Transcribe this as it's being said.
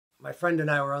My friend and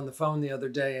I were on the phone the other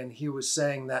day, and he was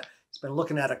saying that he's been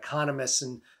looking at economists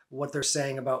and what they're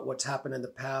saying about what's happened in the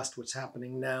past, what's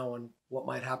happening now, and what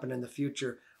might happen in the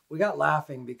future. We got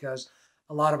laughing because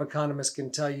a lot of economists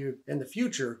can tell you in the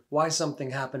future why something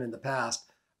happened in the past,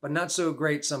 but not so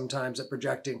great sometimes at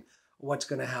projecting what's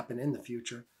going to happen in the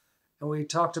future. And we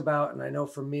talked about, and I know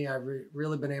for me, I've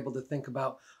really been able to think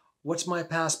about what's my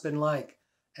past been like,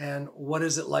 and what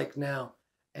is it like now,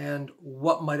 and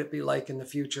what might it be like in the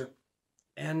future.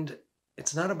 And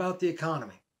it's not about the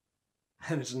economy,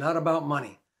 and it's not about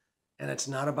money, and it's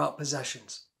not about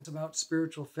possessions. It's about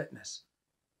spiritual fitness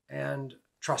and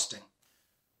trusting.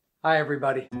 Hi,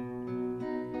 everybody.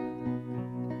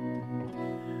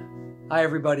 Hi,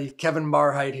 everybody. Kevin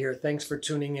Barheit here. Thanks for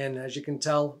tuning in. As you can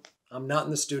tell, I'm not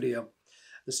in the studio.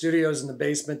 The studio's in the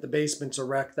basement. The basement's a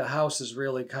wreck. The house is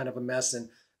really kind of a mess, and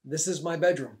this is my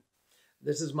bedroom.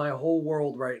 This is my whole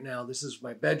world right now. This is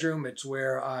my bedroom. It's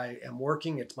where I am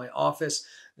working. It's my office.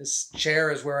 This chair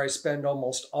is where I spend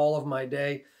almost all of my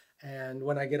day. And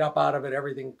when I get up out of it,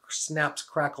 everything snaps,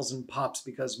 crackles, and pops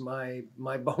because my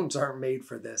bones aren't made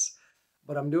for this.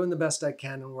 But I'm doing the best I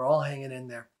can, and we're all hanging in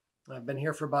there. I've been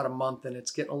here for about a month, and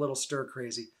it's getting a little stir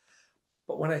crazy.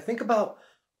 But when I think about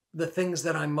the things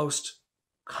that I'm most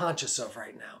conscious of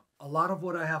right now, a lot of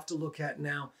what I have to look at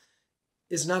now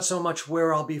is not so much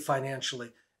where I'll be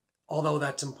financially, although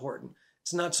that's important.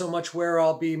 It's not so much where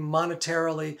I'll be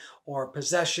monetarily or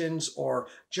possessions or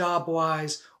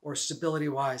job-wise or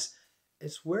stability-wise.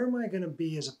 It's where am I going to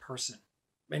be as a person?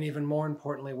 And even more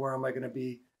importantly, where am I going to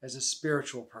be as a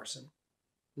spiritual person?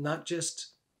 Not just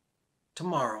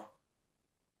tomorrow,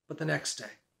 but the next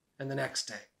day and the next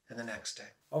day and the next day.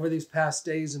 Over these past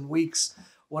days and weeks,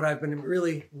 what I've been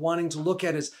really wanting to look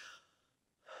at is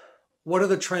what are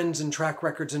the trends and track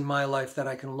records in my life that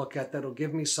I can look at that'll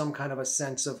give me some kind of a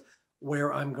sense of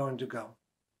where I'm going to go,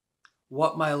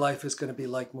 what my life is going to be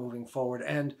like moving forward.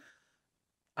 And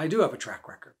I do have a track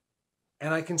record,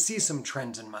 and I can see some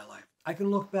trends in my life. I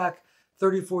can look back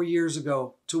 34 years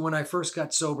ago to when I first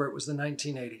got sober. It was the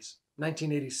 1980s,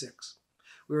 1986.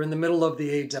 We were in the middle of the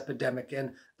AIDS epidemic,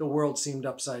 and the world seemed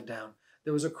upside down.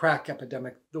 There was a crack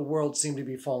epidemic. The world seemed to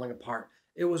be falling apart.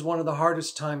 It was one of the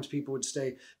hardest times people would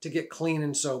stay to get clean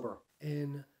and sober.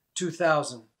 In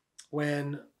 2000,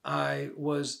 when I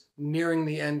was nearing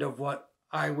the end of what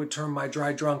I would term my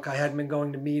dry drunk, I hadn't been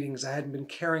going to meetings, I hadn't been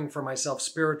caring for myself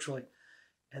spiritually.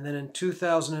 And then in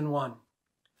 2001,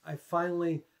 I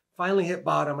finally hit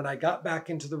bottom, and I got back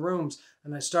into the rooms,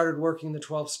 and I started working the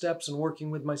 12 steps and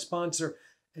working with my sponsor.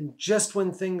 And just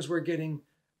when things were getting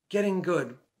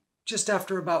good, just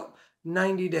after about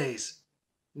 90 days,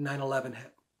 9/11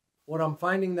 hit. What I'm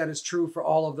finding that is true for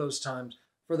all of those times,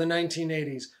 for the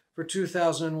 1980s, for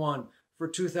 2001, for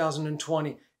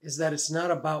 2020, is that it's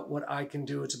not about what I can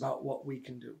do, it's about what we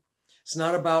can do. It's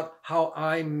not about how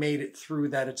I made it through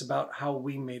that, it's about how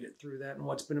we made it through that. And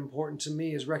what's been important to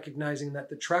me is recognizing that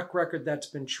the track record that's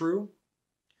been true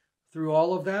through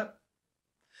all of that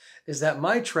is that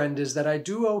my trend is that I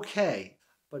do okay,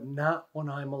 but not when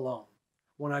I'm alone.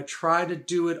 When I try to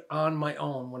do it on my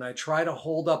own, when I try to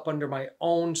hold up under my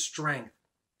own strength,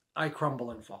 I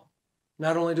crumble and fall.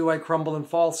 Not only do I crumble and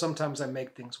fall, sometimes I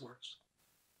make things worse.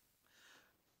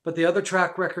 But the other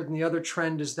track record and the other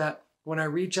trend is that when I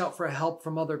reach out for help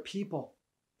from other people,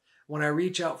 when I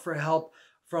reach out for help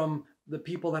from the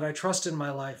people that I trust in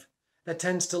my life, that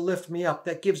tends to lift me up,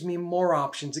 that gives me more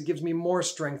options, it gives me more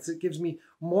strength, it gives me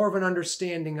more of an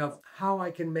understanding of how I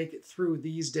can make it through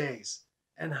these days.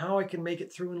 And how I can make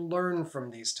it through and learn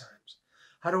from these times.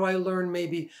 How do I learn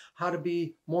maybe how to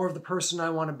be more of the person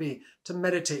I want to be, to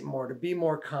meditate more, to be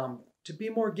more calm, to be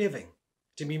more giving,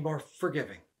 to be more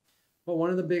forgiving. But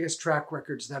one of the biggest track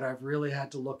records that I've really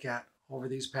had to look at over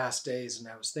these past days, and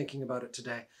I was thinking about it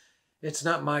today, it's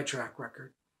not my track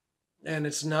record. And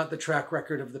it's not the track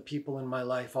record of the people in my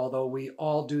life, although we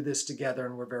all do this together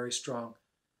and we're very strong.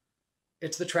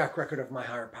 It's the track record of my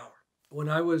higher power. When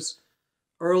I was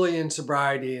early in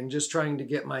sobriety and just trying to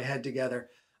get my head together,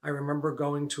 I remember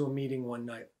going to a meeting one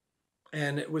night,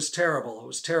 and it was terrible. It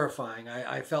was terrifying.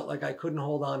 I felt like I couldn't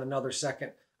hold on another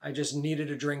second. I just needed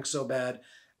a drink so bad,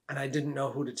 and I didn't know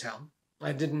who to tell.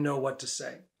 I didn't know what to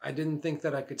say. I didn't think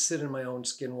that I could sit in my own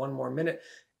skin one more minute.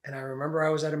 And I remember I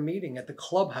was at a meeting at the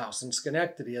clubhouse in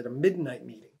Schenectady at a midnight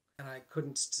meeting, and I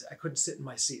couldn't sit in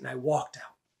my seat, and I walked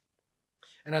out.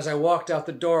 And as I walked out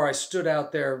the door, I stood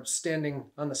out there standing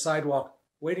on the sidewalk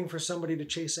waiting for somebody to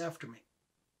chase after me.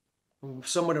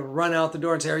 Someone to run out the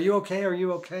door and say, "Are you okay? Are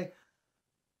you okay?"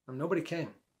 And nobody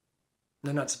came.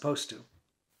 They're not supposed to.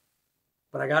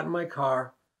 But I got in my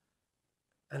car,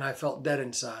 and I felt dead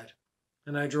inside.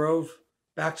 And I drove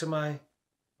back to my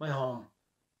home.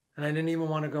 And I didn't even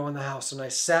want to go in the house. And I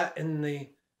sat in the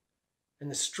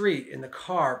street, in the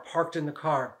car, parked in the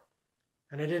car.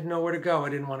 And I didn't know where to go. I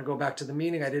didn't want to go back to the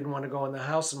meeting. I didn't want to go in the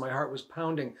house, and my heart was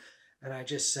pounding. And I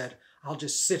just said, I'll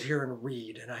just sit here and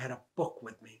read. And I had a book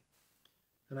with me.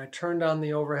 And I turned on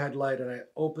the overhead light and I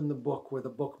opened the book where the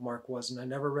bookmark was. And I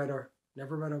never read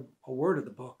a word of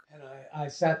the book. And I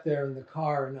sat there in the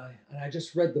car and I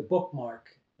just read the bookmark.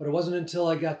 But it wasn't until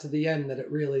I got to the end that it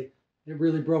really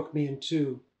broke me in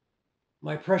two.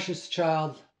 My precious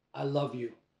child, I love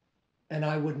you. And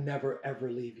I would never,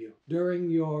 ever leave you. During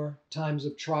your times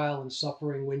of trial and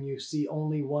suffering, when you see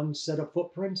only one set of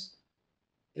footprints,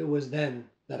 it was then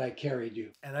that I carried you.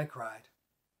 And I cried.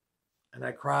 And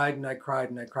I cried and I cried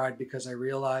and I cried because I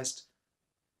realized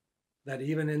that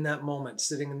even in that moment,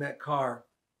 sitting in that car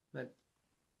at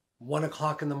 1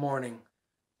 o'clock in the morning,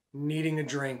 needing a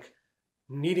drink,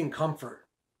 needing comfort,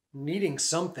 needing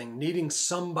something, needing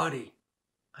somebody,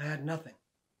 I had nothing.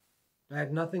 I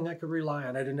had nothing I could rely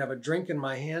on. I didn't have a drink in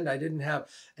my hand. I didn't have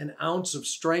an ounce of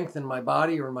strength in my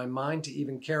body or my mind to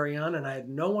even carry on. And I had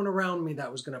no one around me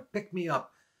that was going to pick me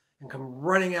up and come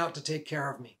running out to take care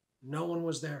of me. No one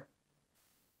was there.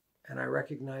 And I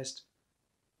recognized,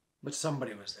 but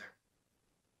somebody was there.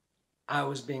 I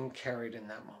was being carried in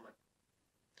that moment.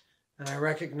 And I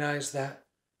recognized that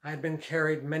I had been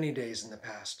carried many days in the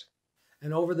past.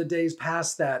 And over the days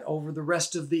past that, over the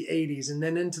rest of the 80s and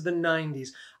then into the 90s,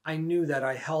 I knew that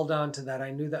I held on to that.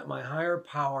 I knew that my higher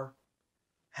power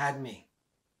had me,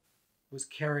 was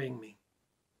carrying me,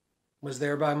 was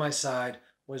there by my side,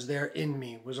 was there in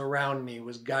me, was around me,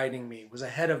 was guiding me, was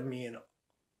ahead of me and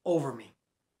over me,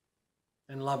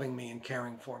 and loving me and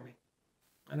caring for me.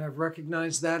 And I've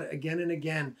recognized that again and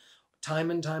again, time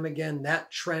and time again.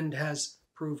 That trend has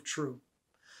proved true.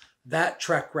 That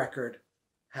track record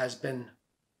has been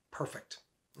perfect.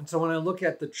 And so when I look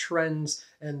at the trends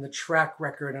and the track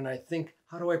record and I think,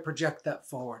 how do I project that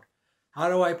forward? How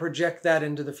do I project that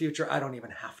into the future? I don't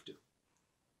even have to.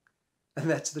 And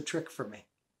that's the trick for me.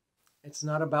 It's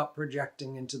not about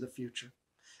projecting into the future.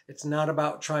 It's not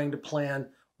about trying to plan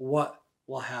what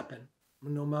will happen.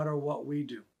 No matter what we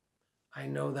do, I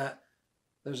know that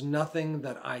there's nothing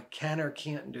that I can or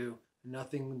can't do,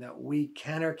 nothing that we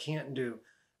can or can't do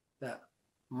that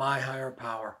my higher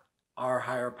power, our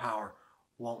higher power,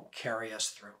 won't carry us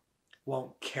through,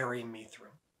 won't carry me through.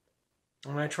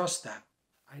 And I trust that.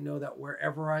 I know that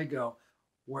wherever I go,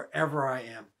 wherever I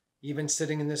am, even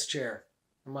sitting in this chair,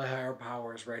 my higher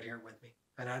power is right here with me.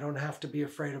 And I don't have to be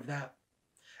afraid of that.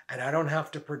 And I don't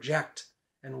have to project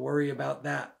and worry about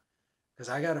that. Because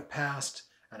I got a past,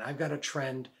 and I've got a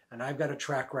trend, and I've got a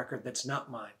track record that's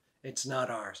not mine. It's not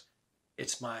ours.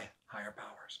 It's my higher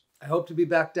powers. I hope to be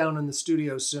back down in the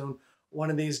studio soon. One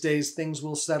of these days, things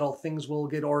will settle, things will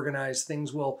get organized,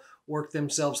 things will work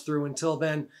themselves through. Until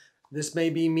then, this may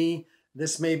be me,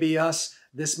 this may be us,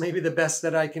 this may be the best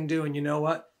that I can do. And you know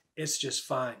what? It's just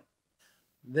fine.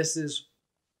 This is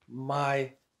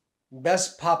my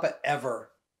best Papa ever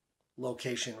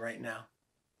location right now.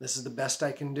 This is the best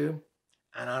I can do,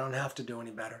 and I don't have to do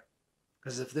any better.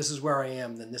 Because if this is where I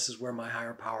am, then this is where my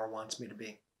higher power wants me to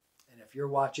be. And if you're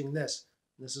watching this,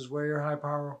 this is where your higher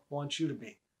power wants you to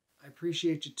be. I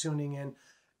appreciate you tuning in.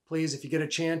 Please, if you get a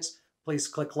chance, please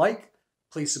click like.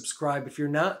 Please subscribe if you're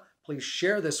not. Please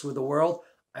share this with the world.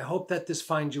 I hope that this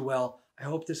finds you well. I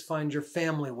hope this finds your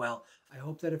family well. I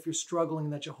hope that if you're struggling,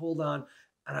 that you hold on.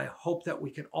 And I hope that we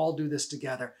can all do this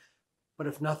together. But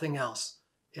if nothing else,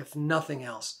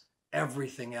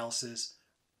 everything else is,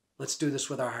 let's do this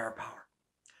with our higher power.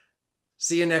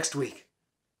 See you next week.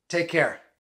 Take care.